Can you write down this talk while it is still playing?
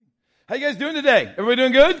How you guys doing today? Everybody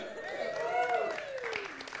doing good?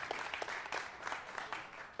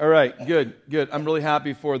 All right, good. I'm really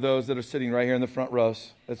happy for those that are sitting right here in the front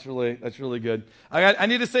rows. That's really good. I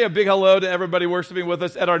need to say a big hello to everybody worshiping with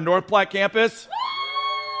us at our North Platte campus,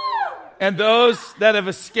 and those that have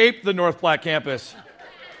escaped the North Platte campus.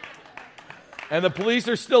 And the police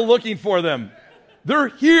are still looking for them. They're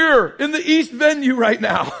here in the East venue right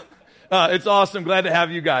now. It's awesome. Glad to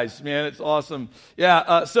have you guys, man. It's awesome.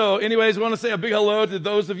 Yeah, so anyways, I want to say a big hello to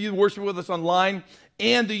those of you worshiping with us online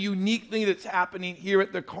and the unique thing that's happening here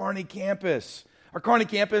at the Kearney campus. Our Kearney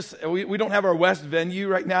campus, we don't have our West venue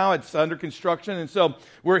right now. It's under construction, and so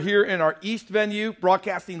we're here in our East venue,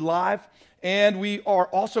 broadcasting live, and we are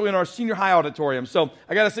also in our senior high auditorium. So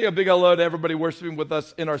I got to say a big hello to everybody worshiping with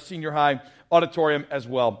us in our senior high auditorium as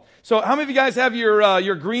well. So how many of you guys have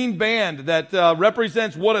your green band that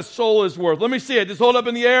represents what a soul is worth? Let me see it. Just hold up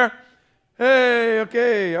in the air. Hey,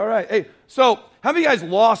 okay, all right. Hey, so how many of you guys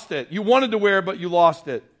lost it? You wanted to wear it, but you lost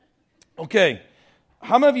it. Okay.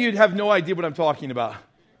 How many of you have no idea what I'm talking about?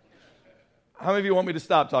 How many of you want me to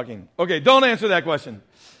stop talking? Okay, don't answer that question.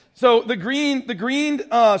 So the green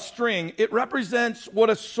string, it represents what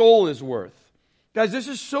a soul is worth. Guys, this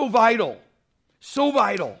is so vital. So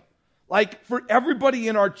vital. Like for everybody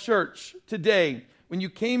in our church today, when you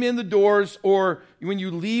came in the doors or when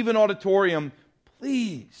you leave an auditorium,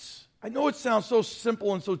 please, I know it sounds so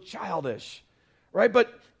simple and so childish, right?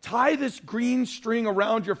 But tie this green string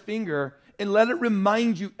around your finger and let it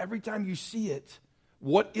remind you every time you see it,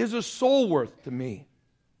 what is a soul worth to me?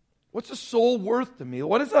 What's a soul worth to me?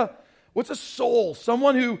 What's a soul?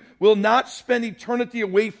 Someone who will not spend eternity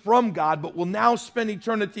away from God, but will now spend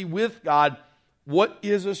eternity with God. What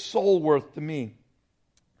is a soul worth to me?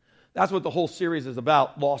 That's what the whole series is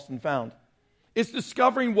about, Lost and Found. It's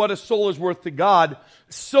discovering what a soul is worth to God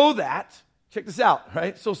so that, check this out,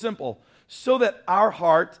 right? So simple. So that our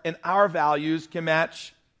heart and our values can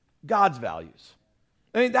match God's values.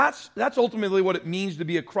 I mean, that's ultimately what it means to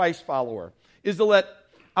be a Christ follower, is to let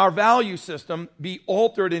our value system be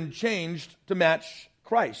altered and changed to match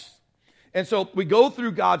Christ. And so we go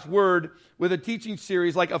through God's Word with a teaching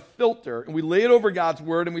series like a filter, and we lay it over God's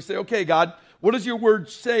Word, and we say, okay, God, what does your Word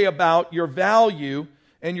say about your value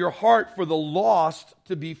and your heart for the lost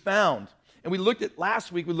to be found? And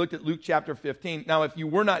last week, we looked at Luke chapter 15. Now, if you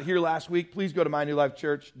were not here last week, please go to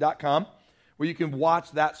mynewlifechurch.com where you can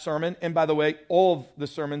watch that sermon. And by the way, all of the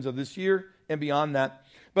sermons of this year and beyond that.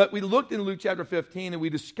 But we looked in Luke chapter 15 and we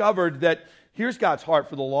discovered that here's God's heart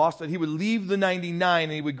for the lost, that he would leave the 99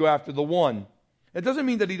 and he would go after the one. It doesn't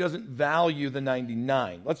mean that he doesn't value the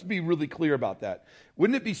 99. Let's be really clear about that.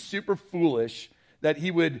 Wouldn't it be super foolish that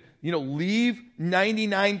he would, leave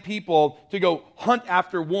 99 people to go hunt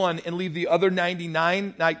after one and leave the other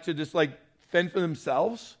 99 to just fend for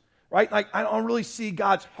themselves, right? I don't really see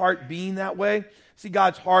God's heart being that way. I see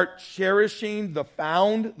God's heart cherishing the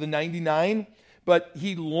found, the 99, but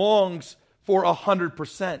he longs for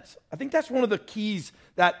 100%. I think that's one of the keys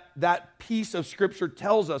that piece of Scripture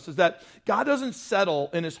tells us, is that God doesn't settle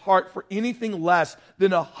in his heart for anything less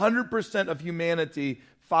than 100% of humanity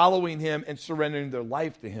following him and surrendering their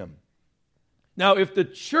life to him. Now, if the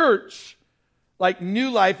church, like New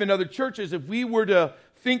Life and other churches, if we were to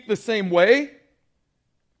think the same way,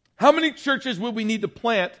 how many churches would we need to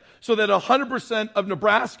plant so that 100% of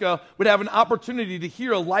Nebraska would have an opportunity to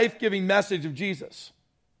hear a life-giving message of Jesus?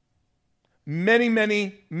 Many,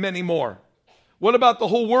 many, many more. What about the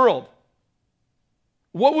whole world?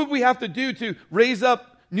 What would we have to do to raise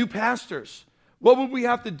up new pastors? What would we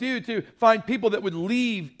have to do to find people that would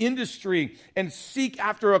leave industry and seek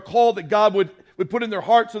after a call that God would put in their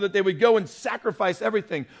heart so that they would go and sacrifice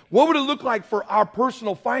everything? What would it look like for our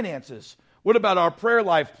personal finances? What about our prayer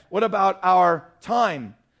life? What about our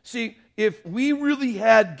time? See, if we really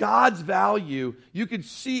had God's value, you could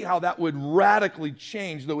see how that would radically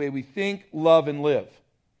change the way we think, love, and live.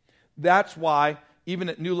 That's why, even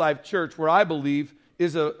at New Life Church, where I believe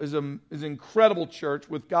is an incredible church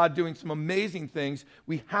with God doing some amazing things,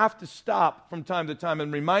 we have to stop from time to time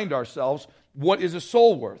and remind ourselves, what is a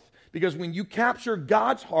soul worth? Because when you capture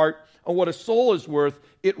God's heart on what a soul is worth,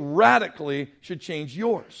 it radically should change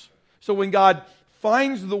yours. So when God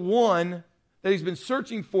finds the one that he's been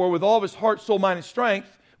searching for with all of his heart, soul, mind, and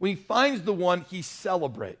strength, when he finds the one, he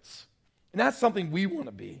celebrates. And that's something we want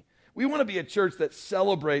to be. We want to be a church that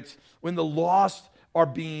celebrates when the lost are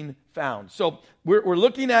being found. So we're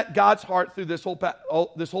looking at God's heart through this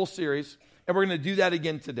whole series, and we're going to do that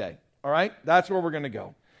again today. All right? That's where we're going to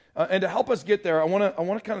go. And to help us get there, I want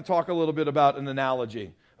to kind of talk a little bit about an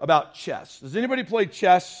analogy about chess. Does anybody play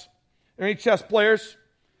chess? Are there any chess players?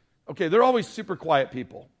 Okay, they're always super quiet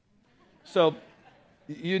people. So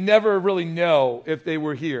you never really know if they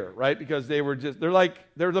were here, right? Because they're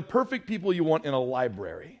the perfect people you want in a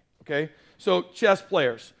library, okay? So chess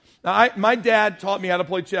players. Now, my dad taught me how to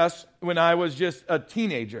play chess when I was just a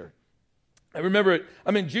teenager. I remember it.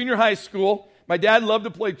 I'm in junior high school. My dad loved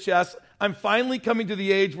to play chess. I'm finally coming to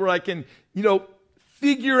the age where I can,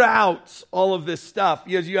 figure out all of this stuff.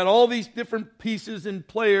 Because you got all these different pieces and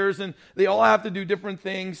players, and they all have to do different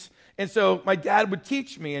things. And so my dad would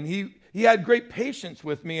teach me, and he had great patience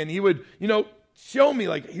with me, and he would, show me,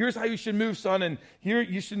 like, here's how you should move, son, and here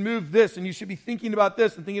you should move this, and you should be thinking about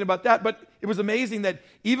this and thinking about that. But it was amazing that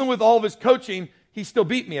even with all of his coaching, he still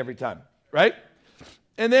beat me every time, right?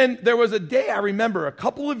 And then there was a day I remember a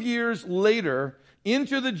couple of years later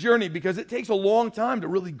into the journey, because it takes a long time to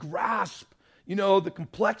really grasp, the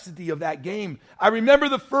complexity of that game. I remember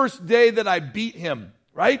the first day that I beat him,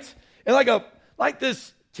 right? And like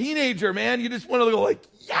this teenager, man, you just want to go like,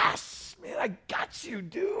 yes, man, I got you,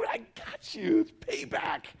 dude. I got you. It's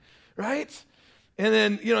payback, right? And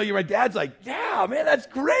then, my dad's like, yeah, man, that's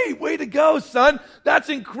great. Way to go, son. That's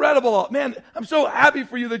incredible. Man, I'm so happy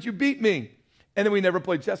for you that you beat me. And then we never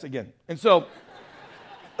played chess again. And so,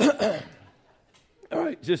 all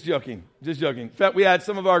right, just joking. In fact, we had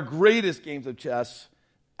some of our greatest games of chess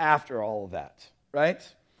after all of that, right?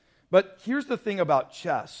 But here's the thing about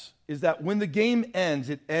chess, is that when the game ends,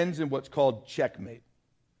 it ends in what's called checkmate.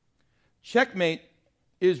 Checkmate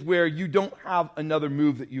is where you don't have another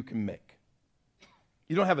move that you can make.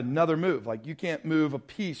 You don't have another move. Like, you can't move a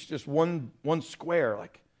piece, just one square.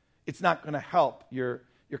 Like, it's not going to help. Your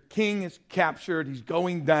king is captured. He's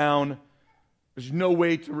going down. There's no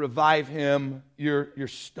way to revive him. You're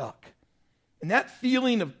stuck. And that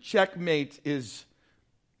feeling of checkmate it's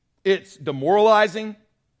demoralizing.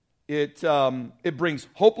 It brings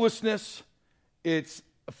hopelessness. It's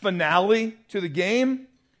a finale to the game,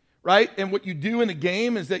 right? And what you do in a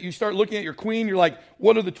game is that you start looking at your queen. You're like,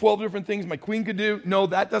 what are the 12 different things my queen could do? No,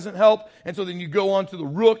 that doesn't help. And so then you go on to the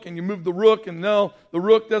rook, and you move the rook, and no, the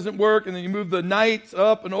rook doesn't work. And then you move the knight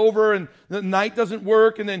up and over, and the knight doesn't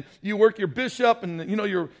work. And then you work your bishop, and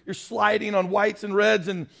you're sliding on whites and reds,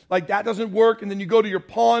 and like that doesn't work. And then you go to your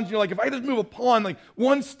pawns. And you're like, if I just move a pawn, like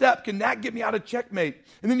one step, can that get me out of checkmate?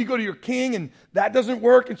 And then you go to your king, and that doesn't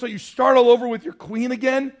work. And so you start all over with your queen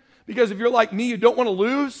again, because if you're like me, you don't want to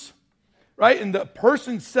lose. Right? And the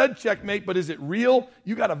person said checkmate, but is it real?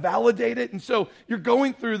 You got to validate it. And so you're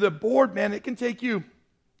going through the board, man. It can take you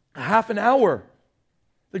a half an hour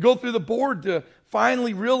to go through the board to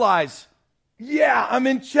finally realize, yeah, I'm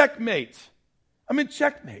in checkmate.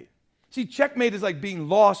 See, checkmate is like being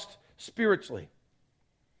lost spiritually.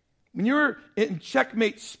 When you're in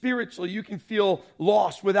checkmate spiritually, you can feel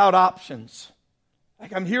lost without options.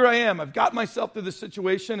 Like, I am. I've got myself through this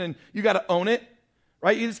situation, and you got to own it.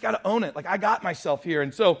 Right? You just got to own it. Like, I got myself here.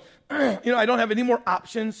 And so, I don't have any more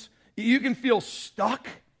options. You can feel stuck.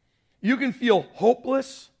 You can feel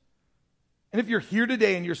hopeless. And if you're here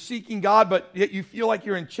today and you're seeking God, but yet you feel like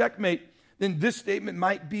you're in checkmate, then this statement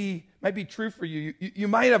might be true for you. You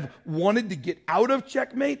might have wanted to get out of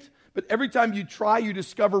checkmate, but every time you try, you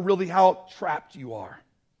discover really how trapped you are.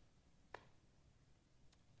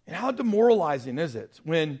 And how demoralizing is it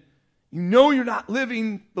when you're not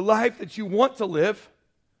living the life that you want to live,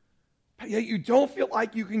 but yet you don't feel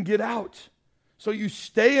like you can get out. So you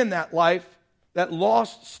stay in that life, that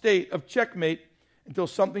lost state of checkmate, until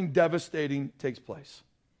something devastating takes place.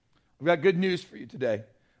 I've got good news for you today.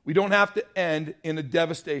 We don't have to end in a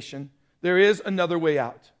devastation. There is another way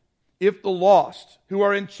out. If the lost who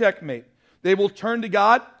are in checkmate, they will turn to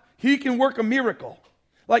God, He can work a miracle.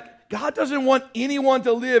 Like, God doesn't want anyone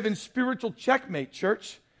to live in spiritual checkmate,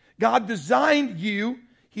 church. God designed you,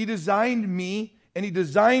 He designed me, and He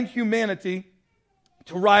designed humanity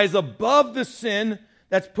to rise above the sin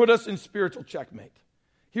that's put us in spiritual checkmate.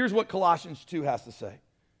 Here's what Colossians 2 has to say.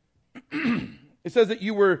 It says that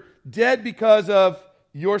you were dead because of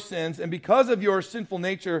your sins and because of your sinful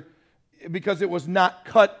nature, because it was not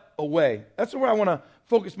cut away. That's where I want to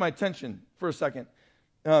focus my attention for a second.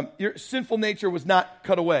 Your sinful nature was not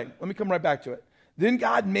cut away. Let me come right back to it. Then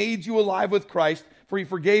God made you alive with Christ, for He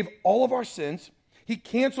forgave all of our sins. He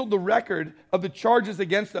canceled the record of the charges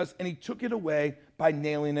against us, and He took it away by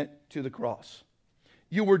nailing it to the cross.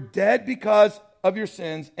 You were dead because of your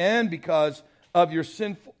sins, and because of your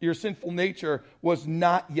sinful nature was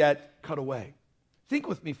not yet cut away. Think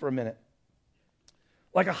with me for a minute.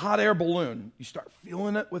 Like a hot air balloon, you start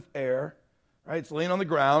filling it with air, right? It's laying on the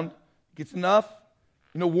ground, gets enough,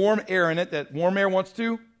 warm air in it that warm air wants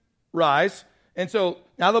to rise. And so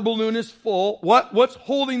now the balloon is full. What's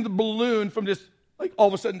holding the balloon from just, like, all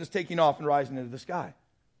of a sudden just taking off and rising into the sky?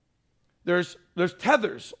 there's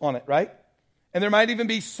tethers on it, right? And there might even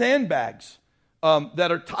be sandbags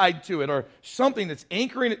that are tied to it or something that's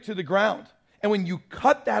anchoring it to the ground. And when you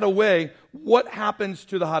cut that away, what happens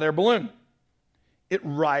to the hot air balloon? It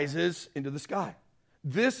rises into the sky.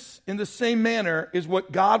 This, in the same manner, is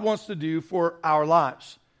what God wants to do for our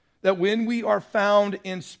lives. That when we are found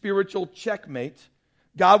in spiritual checkmate,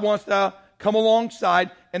 God wants to come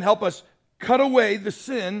alongside and help us cut away the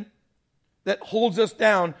sin that holds us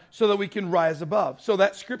down so that we can rise above. So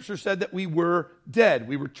that scripture said that we were dead.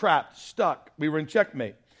 We were trapped, stuck. We were in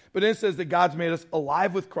checkmate. But then it says that God's made us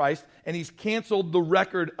alive with Christ, and he's canceled the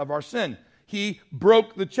record of our sin. He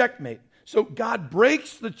broke the checkmate. So God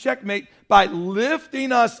breaks the checkmate by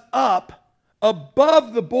lifting us up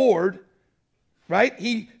above the board, right?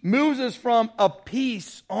 He moves us from a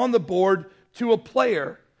piece on the board to a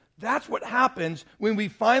player. That's what happens when we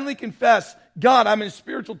finally confess, God, I'm in a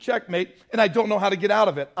spiritual checkmate and I don't know how to get out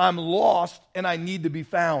of it. I'm lost and I need to be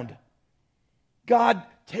found. God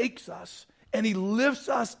takes us and he lifts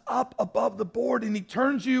us up above the board and he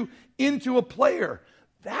turns you into a player.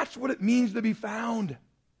 That's what it means to be found.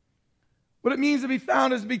 What it means to be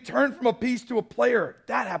found is to be turned from a piece to a player.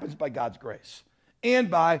 That happens by God's grace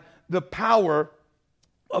and by the power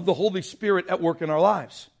of the Holy Spirit at work in our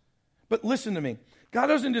lives. But listen to me. God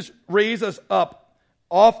doesn't just raise us up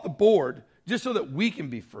off the board just so that we can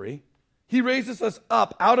be free. He raises us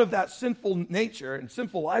up out of that sinful nature and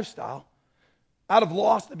sinful lifestyle, out of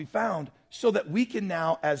lost to be found, so that we can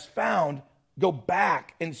now, as found, go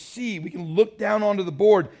back and see. We can look down onto the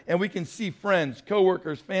board and we can see friends,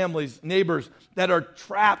 coworkers, families, neighbors that are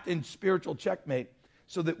trapped in spiritual checkmate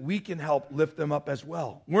so that we can help lift them up as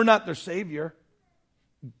well. We're not their Savior.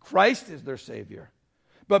 Christ is their Savior.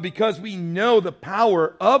 But because we know the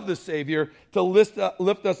power of the Savior to lift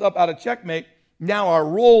us up out of checkmate, now our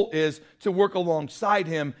role is to work alongside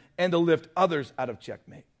him and to lift others out of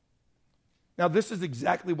checkmate. Now, this is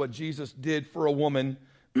exactly what Jesus did for a woman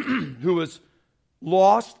who was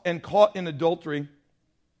lost and caught in adultery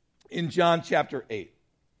in John chapter 8.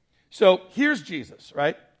 So here's Jesus,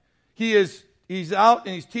 right? He's out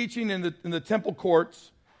and he's teaching in the temple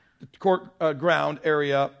courts, the court ground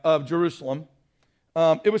area of Jerusalem.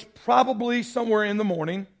 It was probably somewhere in the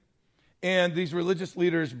morning, and these religious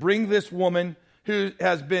leaders bring this woman who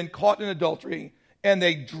has been caught in adultery, and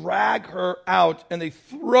they drag her out, and they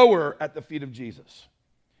throw her at the feet of Jesus.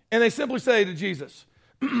 And they simply say to Jesus,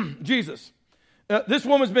 Jesus, this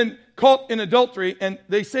woman's been caught in adultery, and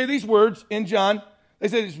they say these words in John. They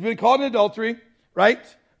say she's been caught in adultery, right?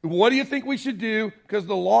 What do you think we should do? Because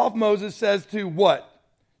the law of Moses says to what?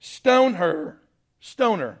 Stone her.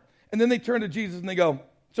 Stone her. And then they turn to Jesus and they go,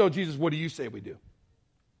 so Jesus, what do you say we do?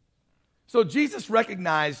 So Jesus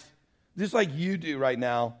recognized, just like you do right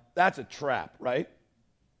now, that's a trap, right?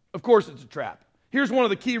 Of course it's a trap. Here's one of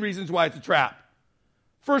the key reasons why it's a trap.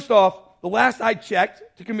 First off, the last I checked,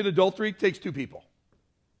 to commit adultery takes two people.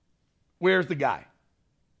 Where's the guy?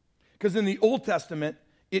 Because in the Old Testament,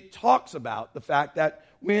 it talks about the fact that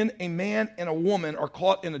when a man and a woman are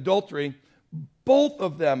caught in adultery, both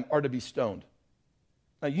of them are to be stoned.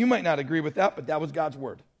 Now, you might not agree with that, but that was God's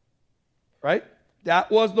word, right?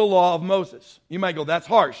 That was the law of Moses. You might go, that's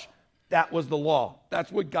harsh. That was the law.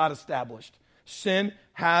 That's what God established. Sin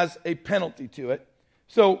has a penalty to it.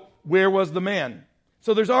 So where was the man?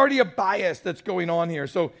 So there's already a bias that's going on here.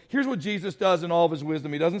 So here's what Jesus does in all of his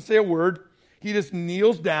wisdom. He doesn't say a word. He just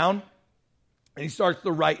kneels down and he starts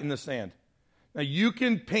to write in the sand. Now, you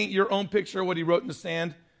can paint your own picture of what he wrote in the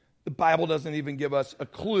sand. The Bible doesn't even give us a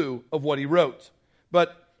clue of what he wrote.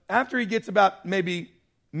 But after he gets about maybe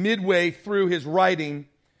midway through his writing,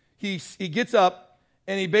 he gets up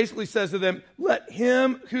and he basically says to them, let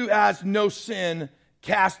him who has no sin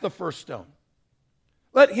cast the first stone.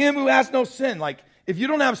 Let him who has no sin. Like, if you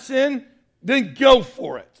don't have sin, then go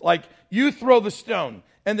for it. Like, you throw the stone.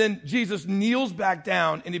 And then Jesus kneels back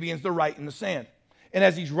down and he begins to write in the sand. And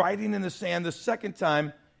as he's writing in the sand the second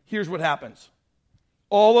time, here's what happens.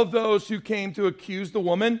 All of those who came to accuse the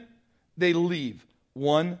woman, they leave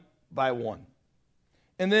one by one.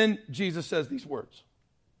 And then Jesus says these words.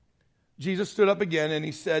 Jesus stood up again and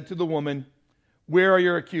he said to the woman, where are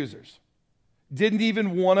your accusers? Didn't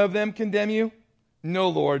even one of them condemn you? No,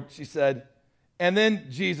 Lord, she said. And then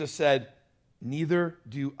Jesus said, neither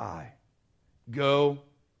do I. Go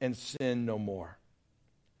and sin no more.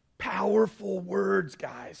 Powerful words,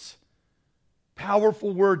 guys.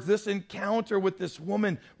 Powerful words. This encounter with this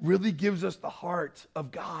woman really gives us the heart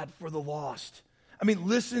of God for the lost. I mean,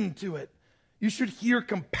 listen to it. You should hear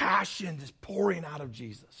compassion just pouring out of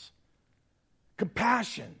Jesus.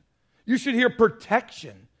 Compassion. You should hear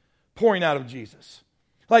protection pouring out of Jesus.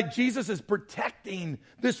 Like Jesus is protecting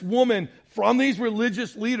this woman from these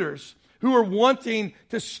religious leaders who are wanting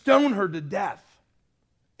to stone her to death.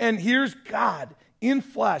 And here's God in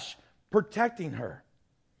flesh protecting her.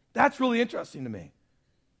 That's really interesting to me.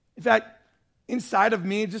 In fact, inside of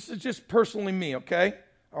me, this is just personally me, okay?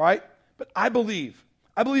 All right? But I believe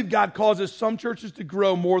God causes some churches to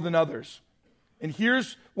grow more than others. And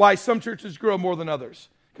here's why some churches grow more than others.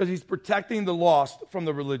 Because he's protecting the lost from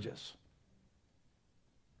the religious.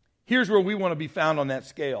 Here's where we want to be found on that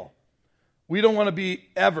scale. We don't want to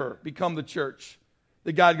ever become the church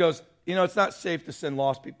that God goes, it's not safe to send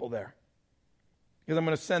lost people there. Because I'm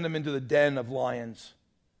going to send them into the den of lions.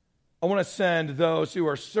 I want to send those who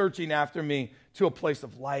are searching after me to a place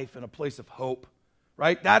of life and a place of hope.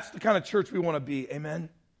 Right? That's the kind of church we want to be. Amen?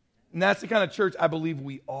 And that's the kind of church I believe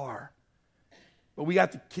we are. But we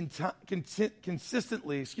have to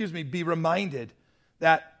consistently, be reminded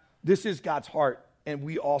that this is God's heart, and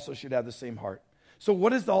we also should have the same heart. So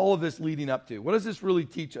what is all of this leading up to? What does this really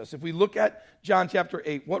teach us? If we look at John chapter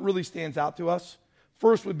 8, what really stands out to us?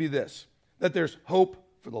 First would be this, that there's hope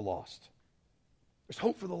for the lost. There's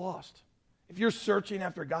hope for the lost. If you're searching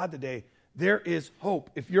after God today, there is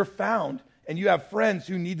hope. If you're found and you have friends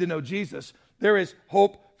who need to know Jesus, there is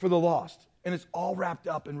hope for the lost. And it's all wrapped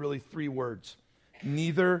up in really 3 words.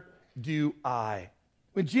 Neither do I.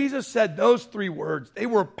 When Jesus said those 3 words, they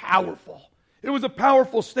were powerful. It was a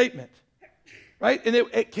powerful statement, right? And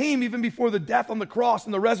it came even before the death on the cross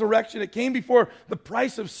and the resurrection. It came before the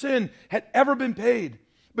price of sin had ever been paid.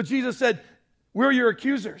 But Jesus said, where are your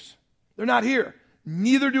accusers? They're not here.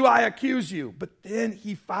 Neither do I accuse you. But then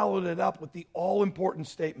he followed it up with the all-important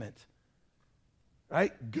statement,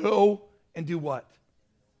 right? Go and do what?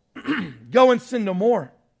 Go and sin no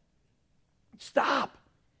more. Stop.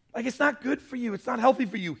 Like, it's not good for you. It's not healthy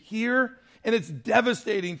for you here, and it's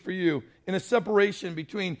devastating for you in a separation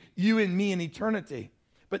between you and me in eternity.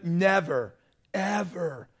 But never,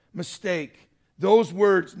 ever mistake those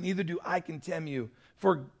words, neither do I condemn you,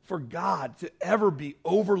 for God to ever be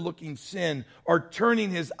overlooking sin or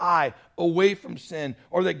turning his eye away from sin,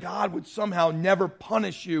 or that God would somehow never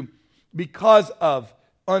punish you because of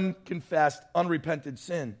unconfessed, unrepented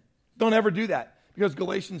sin. Don't ever do that. Because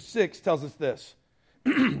Galatians 6 tells us this.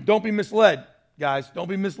 Don't be misled, guys. Don't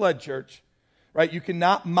be misled, church. Right? You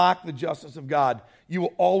cannot mock the justice of God. You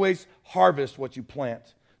will always harvest what you plant.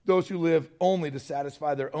 Those who live only to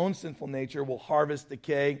satisfy their own sinful nature will harvest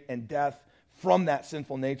decay and death from that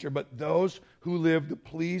sinful nature. But those who live to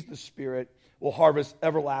please the Spirit will harvest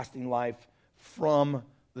everlasting life from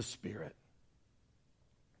the Spirit.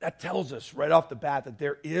 That tells us right off the bat that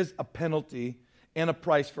there is a penalty and a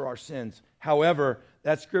price for our sins. However,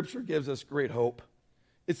 that scripture gives us great hope.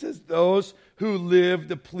 It says those who live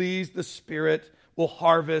to please the Spirit will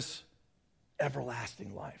harvest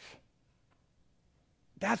everlasting life.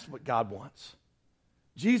 That's what God wants.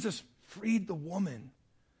 Jesus freed the woman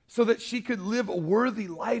so that she could live a worthy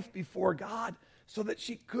life before God, so that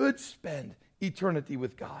she could spend eternity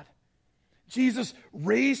with God. Jesus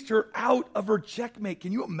raised her out of her checkmate.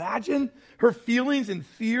 Can you imagine her feelings and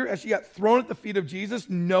fear as she got thrown at the feet of Jesus,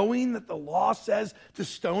 knowing that the law says to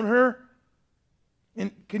stone her?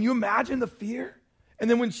 And can you imagine the fear? And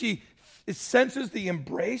then when she senses the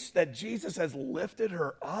embrace that Jesus has lifted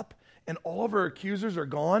her up and all of her accusers are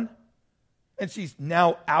gone, and she's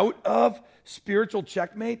now out of spiritual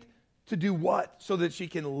checkmate, to do what? So that she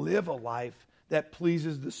can live a life that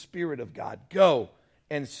pleases the Spirit of God. Go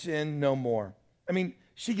and sin no more. I mean,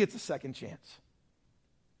 she gets a second chance.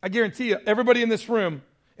 I guarantee you, everybody in this room,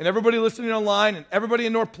 and everybody listening online, and everybody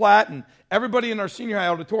in North Platte, and everybody in our senior high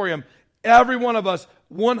auditorium, every one of us,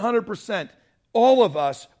 100%, all of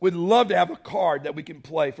us would love to have a card that we can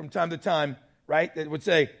play from time to time, right? That would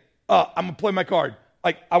say, I'm going to play my card.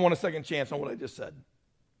 Like, I want a second chance on what I just said.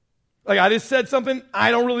 Like, I just said something, I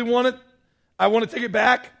don't really want it. I want to take it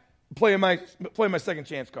back, play my second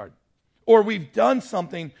chance card. Or we've done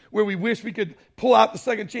something where we wish we could pull out the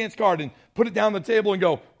second chance card and put it down on the table and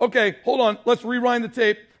go, okay, hold on, let's rewind the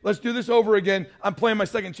tape. Let's do this over again. I'm playing my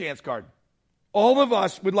second chance card. All of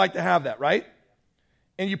us would like to have that, right?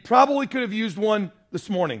 And you probably could have used one this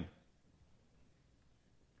morning.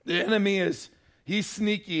 The enemy he's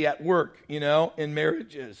sneaky at work, in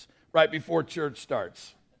marriages right before church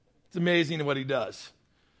starts. It's amazing what he does.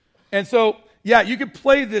 And so, yeah, you could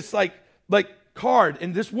play this like card,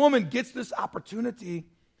 and this woman gets this opportunity.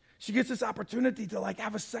 She gets this opportunity to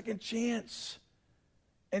have a second chance.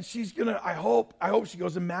 And she's going to, I hope she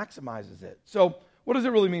goes and maximizes it. So what does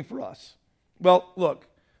it really mean for us? Well, look,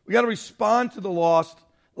 we got to respond to the lost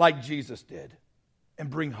like Jesus did and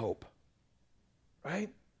bring hope, right?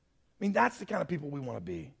 mean, that's the kind of people we want to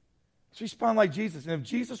be. Let's respond like Jesus. And if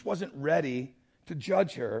Jesus wasn't ready to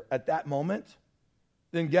judge her at that moment,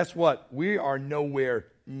 then guess what? We are nowhere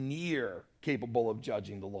near capable of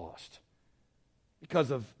judging the lost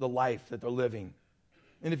because of the life that they're living.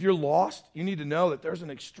 And if you're lost, you need to know that there's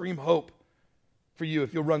an extreme hope for you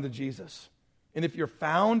if you'll run to Jesus. And if you're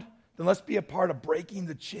found, then let's be a part of breaking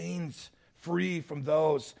the chains free from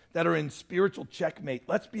those that are in spiritual checkmate.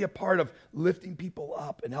 Let's be a part of lifting people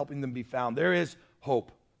up and helping them be found. There is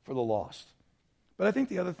hope for the lost. But I think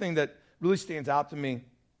the other thing that really stands out to me,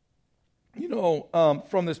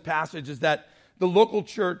 from this passage is that the local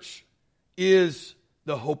church is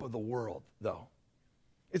the hope of the world, though.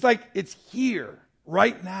 It's like it's here,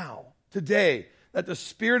 right now, today, that the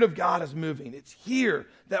Spirit of God is moving. It's here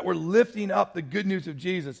that we're lifting up the good news of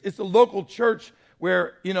Jesus. It's the local church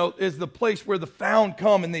where, is the place where the found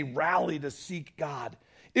come and they rally to seek God.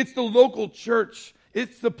 It's the local church.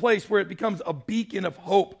 It's the place where it becomes a beacon of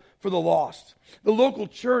hope for the lost. The local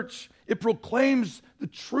church, it proclaims the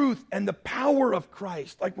truth and the power of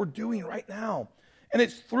Christ like we're doing right now. And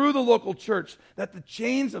it's through the local church that the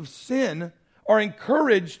chains of sin are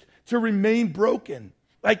encouraged to remain broken.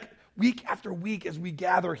 Like week after week as we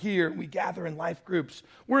gather here, we gather in life groups,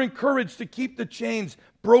 we're encouraged to keep the chains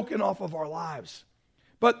broken off of our lives.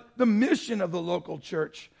 But the mission of the local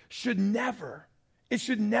church should never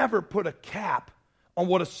put a cap on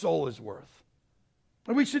what a soul is worth.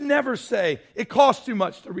 And we should never say it costs too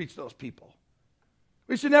much to reach those people.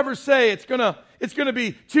 We should never say it's gonna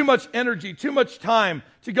be too much energy, too much time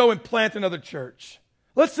to go and plant another church.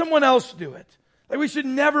 Let someone else do it. Like we should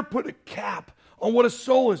never put a cap on what a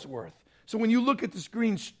soul is worth. So when you look at this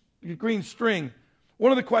green string,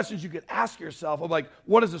 one of the questions you could ask yourself of like,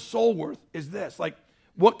 what is a soul worth, is this. Like,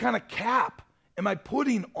 what kind of cap am I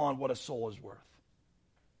putting on what a soul is worth?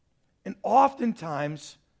 And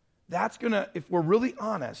oftentimes, if we're really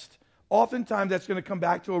honest, oftentimes that's going to come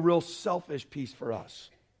back to a real selfish piece for us.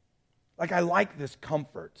 Like, I like this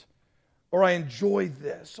comfort, or I enjoy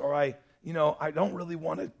this, or I don't really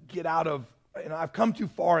want to get out of, I've come too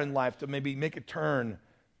far in life to maybe make a turn.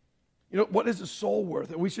 What is a soul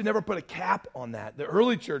worth? We should never put a cap on that. The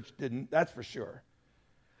early church didn't, that's for sure.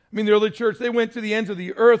 The early church, they went to the ends of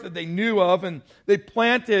the earth that they knew of, and they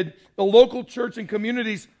planted the local church and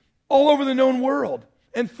communities all over the known world.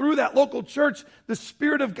 And through that local church, the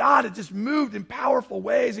Spirit of God had just moved in powerful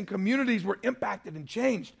ways, and communities were impacted and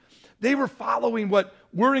changed. They were following what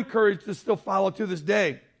we're encouraged to still follow to this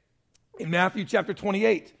day. In Matthew chapter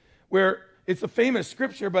 28, where it's a famous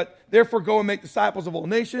scripture, but therefore go and make disciples of all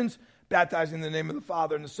nations, baptizing in the name of the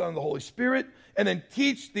Father and the Son and the Holy Spirit, and then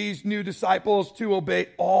teach these new disciples to obey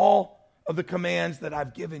all of the commands that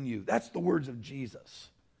I've given you. That's the words of Jesus,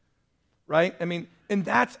 right? And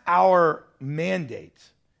that's our mandate.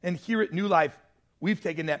 And here at New Life, we've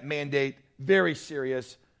taken that mandate very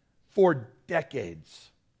serious for decades.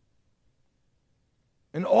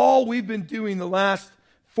 And all we've been doing the last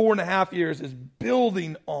 4.5 years is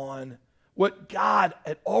building on what God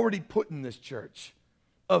had already put in this church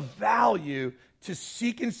of value to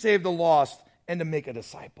seek and save the lost and to make a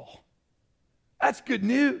disciple. That's good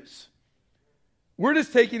news. We're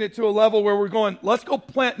just taking it to a level where we're going, let's go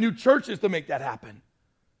plant new churches to make that happen.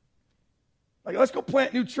 Like, let's go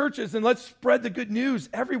plant new churches and let's spread the good news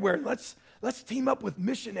everywhere. Let's team up with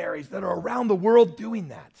missionaries that are around the world doing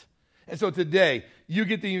that. And so today, you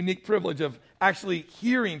get the unique privilege of actually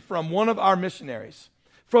hearing from one of our missionaries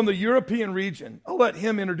from the European region. I'll let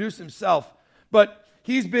him introduce himself, but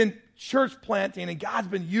he's been church planting, and God's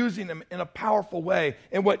been using him in a powerful way.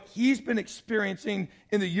 And what he's been experiencing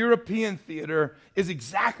in the European theater is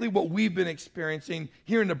exactly what we've been experiencing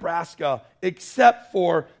here in Nebraska, except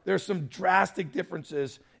for there's some drastic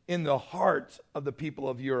differences in the heart of the people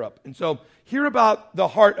of Europe. And so hear about the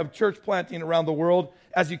heart of church planting around the world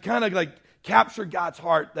as you kind of like capture God's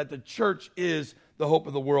heart that the church is the hope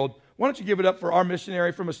of the world. Why don't you give it up for our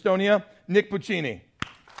missionary from Estonia, Nick Puccini.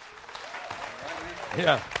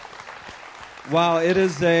 Yeah. Wow,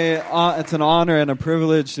 it's an honor and a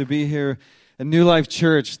privilege to be here at New Life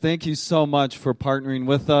Church. Thank you so much for partnering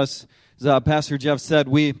with us. As Pastor Jeff said,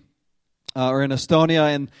 we are in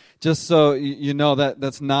Estonia, and just so you know,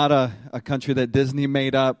 that's not a country that Disney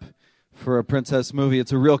made up for a princess movie.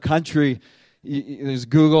 It's a real country. There's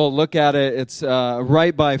Google, look at it. It's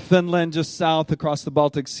right by Finland, just south across the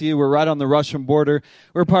Baltic Sea. We're right on the Russian border.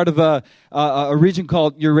 We're part of a region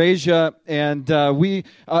called Eurasia, and we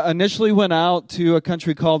initially went out to a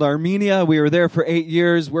country called Armenia. We were there for 8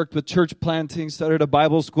 years, worked with church planting, started a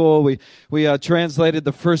Bible school. We translated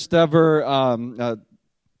the first ever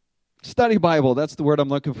study Bible. That's the word I'm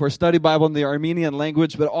looking for. Study Bible in the Armenian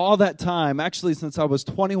language. But all that time, actually since I was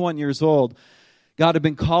 21 years old, God had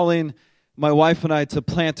been calling my wife and I to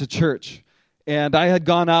plant a church. And I had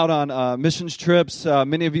gone out on missions trips.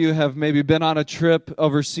 Many of you have maybe been on a trip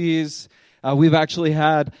overseas. We've actually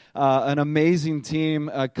had an amazing team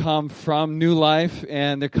come from New Life,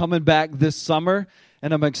 and they're coming back this summer,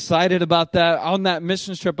 and I'm excited about that. On that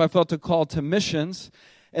missions trip, I felt a call to missions,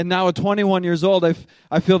 and now at 21 years old,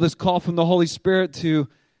 I feel this call from the Holy Spirit to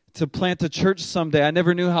plant a church someday. I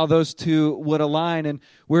never knew how those two would align, and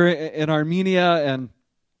we're in Armenia, and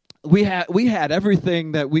we had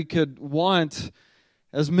everything that we could want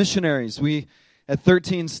as missionaries. We had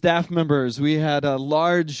 13 staff members. We had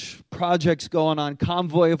large projects going on.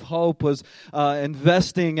 Convoy of Hope was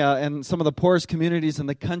investing in some of the poorest communities in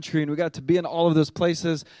the country, and we got to be in all of those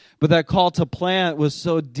places. But that call to plant was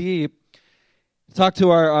so deep. Talked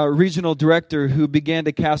to our regional director, who began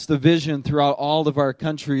to cast a vision throughout all of our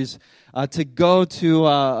countries to go to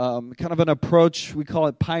kind of an approach, we call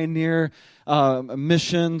it pioneer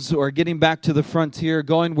missions, or getting back to the frontier,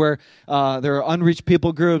 going where there are unreached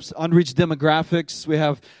people groups, unreached demographics. We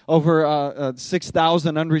have over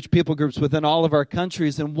 6,000 unreached people groups within all of our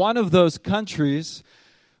countries, and one of those countries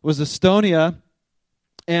was Estonia,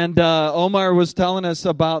 and Omar was telling us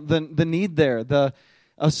about the need there. The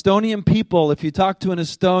Estonian people, if you talk to an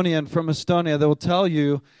Estonian from Estonia, they will tell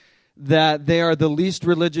you that they are the least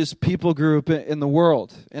religious people group in the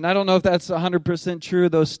world. And I don't know if that's 100% true.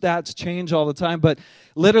 Those stats change all the time. But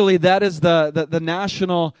literally, that is the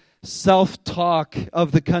national self-talk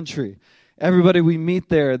of the country. Everybody we meet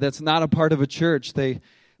there that's not a part of a church, they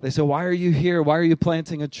say, why are you here? Why are you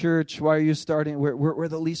planting a church? Why are you starting? We're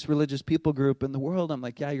the least religious people group in the world. I'm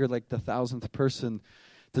like, yeah, you're like the 1,000th person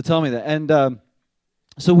to tell me that. And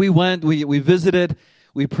so we went, we visited,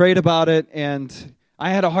 we prayed about it, and I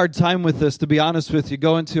had a hard time with this, to be honest with you.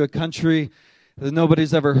 Go into a country that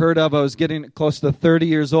nobody's ever heard of. I was getting close to 30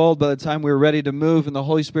 years old by the time we were ready to move, and the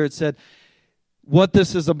Holy Spirit said, what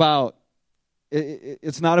this is about,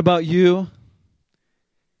 it's not about you.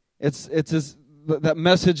 It's that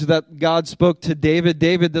message that God spoke to David.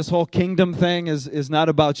 David, this whole kingdom thing is not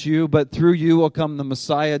about you, but through you will come the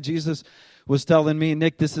Messiah. Jesus was telling me,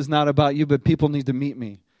 Nick, this is not about you, but people need to meet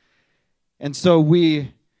me. And so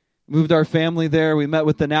we moved our family there. We met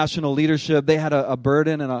with the national leadership. They had a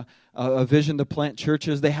burden and a vision to plant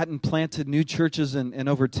churches. They hadn't planted new churches in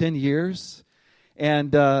over 10 years.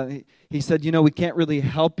 And he said, we can't really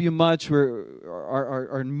help you much.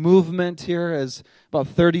 Our movement here is about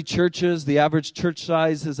 30 churches. The average church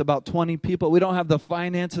size is about 20 people. We don't have the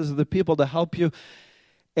finances of the people to help you.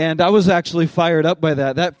 And I was actually fired up by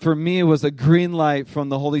that. That, for me, was a green light from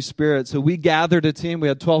the Holy Spirit. So we gathered a team. We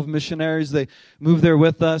had 12 missionaries. They moved there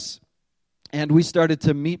with us. And we started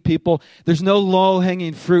to meet people. There's no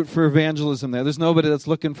low-hanging fruit for evangelism there. There's nobody that's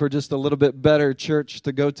looking for just a little bit better church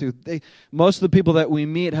to go to. Most of the people that we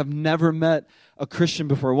meet have never met a Christian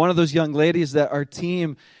before. One of those young ladies that our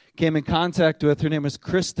team came in contact with, her name was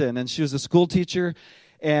Kristen, and she was a school teacher.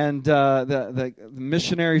 And the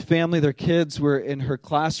missionary family, their kids were in her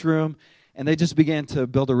classroom, and they just began to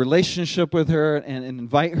build a relationship with her and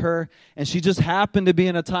invite her. And she just happened to be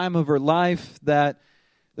in a time of her life that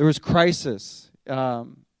there was crisis. She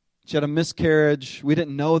had a miscarriage. We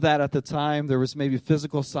didn't know that at the time. There was maybe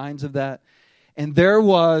physical signs of that. And there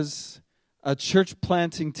was a church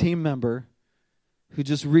planting team member who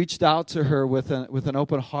just reached out to her with an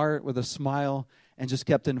open heart, with a smile, and just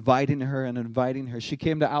kept inviting her and inviting her. She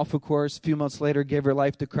came to Alpha Course a few months later, gave her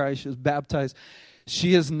life to Christ. She was baptized.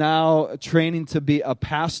 She is now training to be a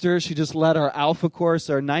pastor. She just led our Alpha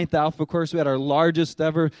Course, our 9th Alpha Course. We had our largest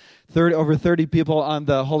ever, over 30 people on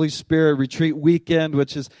the Holy Spirit retreat weekend,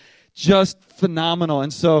 which is just phenomenal.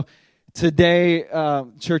 And so today,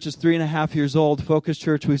 church is 3.5 years old. Focus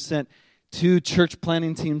Church, we've sent 2 church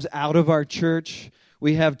planting teams out of our church.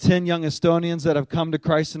 We have 10 young Estonians that have come to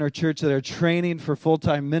Christ in our church that are training for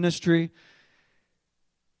full-time ministry.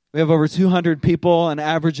 We have over 200 people on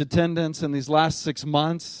average attendance in these last 6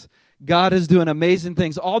 months. God is doing amazing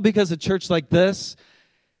things, all because a church like this,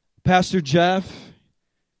 Pastor Jeff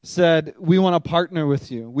said, we want to partner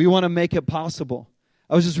with you. We want to make it possible.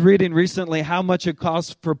 I was just reading recently how much it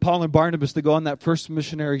cost for Paul and Barnabas to go on that first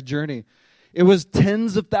missionary journey. It was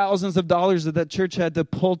tens of thousands of dollars that church had to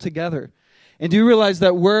pull together. And do you realize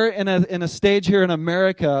that we're in a stage here in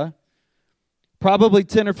America, probably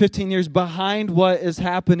 10 or 15 years behind what is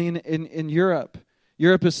happening in Europe?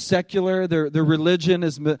 Europe is secular. Their religion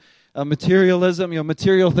is materialism.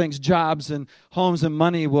 Material things, jobs and homes and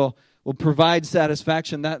money will provide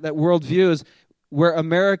satisfaction. That worldview is. where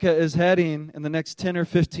America is heading in the next 10 or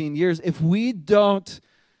 15 years if we don't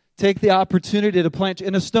take the opportunity to plant.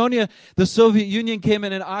 In Estonia, the Soviet Union came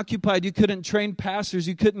in and occupied. You couldn't train pastors.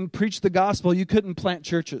 You couldn't preach the gospel. You couldn't plant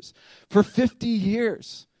churches for 50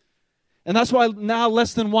 years. And that's why now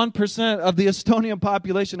less than 1% of the Estonian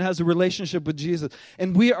population has a relationship with Jesus.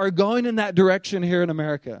 And we are going in that direction here in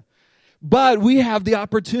America. But we have the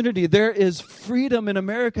opportunity. There is freedom in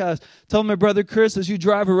America. Tell my brother Chris, as you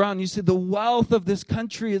drive around, you see the wealth of this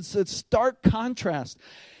country. It's a stark contrast.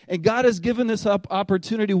 And God has given this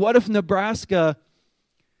opportunity. What if Nebraska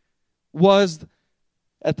was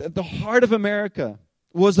at the heart of America,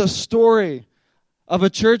 was a story of a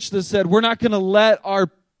church that said, we're not going to let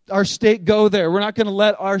our state go there. We're not going to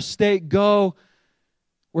let our state go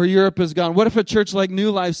where Europe has gone. What if a church like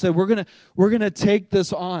New Life said, we're going to take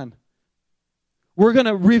this on. We're going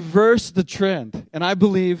to reverse the trend. And I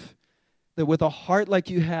believe that with a heart like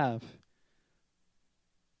you have,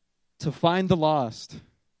 to find the lost,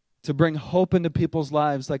 to bring hope into people's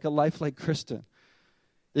lives, like a life like Kristen,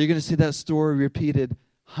 that you're going to see that story repeated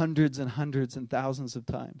hundreds and hundreds and thousands of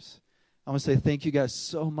times. I want to say thank you guys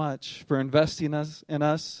so much for investing in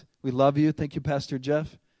us. We love you. Thank you, Pastor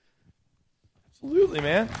Jeff. Absolutely,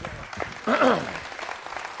 man.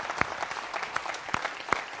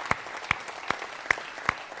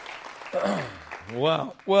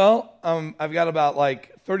 Wow. Well, I've got about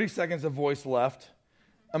 30 seconds of voice left.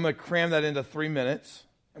 I'm going to cram that into 3 minutes,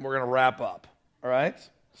 and we're going to wrap up. All right?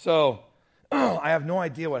 So, I have no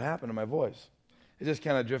idea what happened to my voice. It just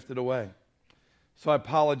kind of drifted away. So I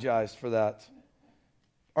apologize for that.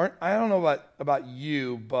 I don't know about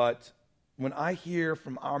you, but when I hear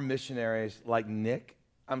from our missionaries like Nick,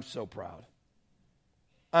 I'm so proud.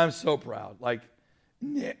 I'm so proud.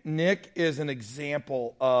 Nick is an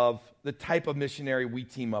example of the type of missionary we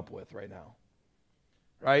team up with right now.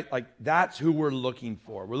 Right? That's who we're looking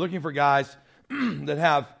for. We're looking for guys that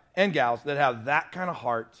have, and gals, that have that kind of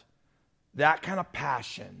heart, that kind of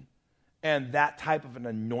passion, and that type of an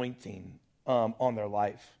anointing on their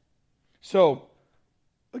life. So,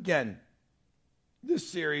 again, this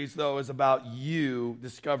series, though, is about you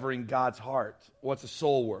discovering God's heart. What's a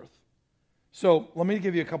soul worth? So, let me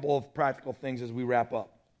give you a couple of practical things as we wrap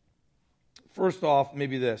up. First off,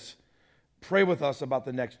 maybe this. Pray with us about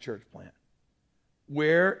the next church plant.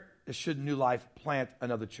 Where should New Life plant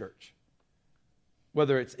another church?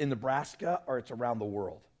 Whether it's in Nebraska or it's around the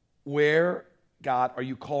world. Where, God, are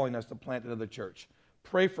you calling us to plant another church?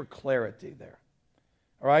 Pray for clarity there.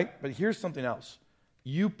 All right? But here's something else.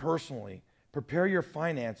 You personally, prepare your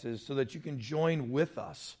finances so that you can join with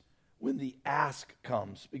us when the ask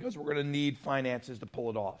comes, because we're going to need finances to pull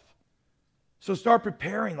it off. So start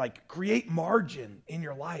preparing, create margin in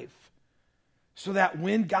your life so that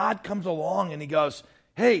when God comes along and he goes,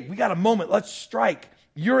 hey, we got a moment, let's strike,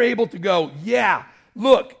 you're able to go, yeah,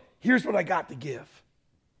 look, here's what I got to give.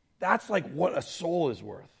 That's what a soul is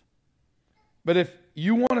worth. But if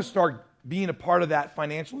you want to start being a part of that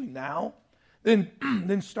financially now,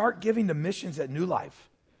 then start giving to missions at New Life.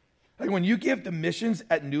 When you give to missions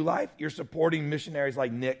at New Life, you're supporting missionaries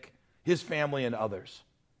like Nick, his family, and others.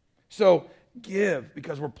 So give,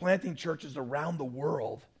 because we're planting churches around the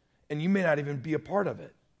world, and you may not even be a part of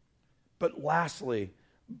it. But lastly,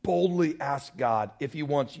 boldly ask God if he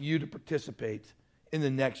wants you to participate in the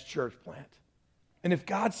next church plant. And if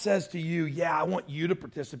God says to you, yeah, I want you to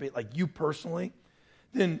participate, you personally,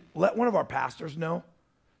 then let one of our pastors know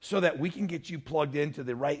so that we can get you plugged into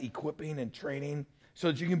the right equipping and training so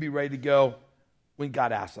that you can be ready to go when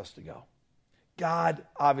God asks us to go. God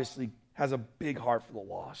obviously has a big heart for the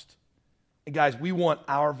lost. And guys, we want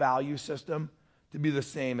our value system to be the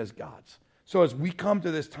same as God's. So as we come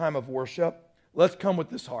to this time of worship, let's come with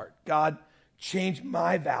this heart. God, change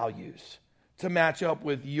my values to match up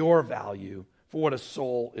with your value for what a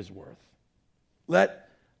soul is worth. Let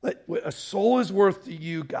what a soul is worth to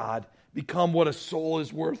you, God, become what a soul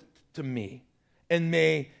is worth to me. And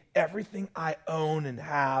may everything I own and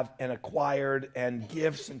have and acquired and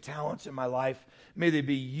gifts and talents in my life, may they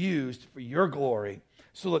be used for your glory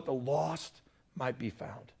so that the lost might be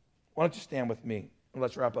found. Why don't you stand with me and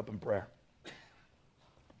let's wrap up in prayer.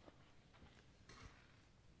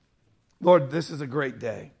 Lord, this is a great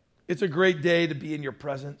day. It's a great day to be in your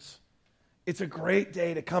presence. It's a great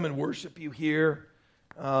day to come and worship you here,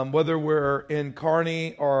 whether we're in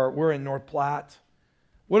Kearney or we're in North Platte.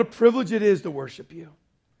 What a privilege it is to worship you.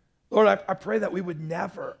 Lord, I pray that we would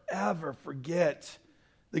never, ever forget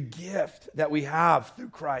the gift that we have through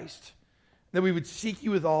Christ, that we would seek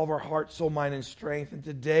you with all of our heart, soul, mind, and strength. And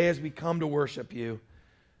today as we come to worship you,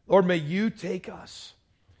 Lord, may you take us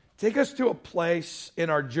Take us to a place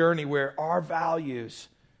in our journey where our values,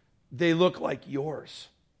 they look like yours.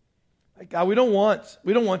 Like, God, we don't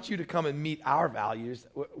want you to come and meet our values.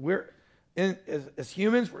 As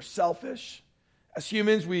humans, we're selfish. As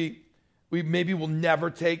humans, we maybe will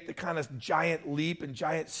never take the kind of giant leap and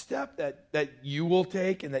giant step that you will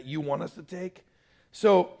take and that you want us to take.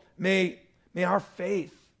 So may our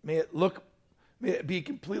faith, may it be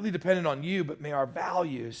completely dependent on you, but may our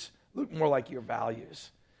values look more like your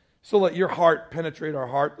values. So let your heart penetrate our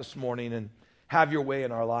heart this morning and have your way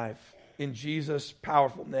in our life. In Jesus'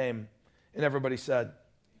 powerful name. And everybody said,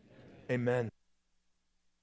 amen.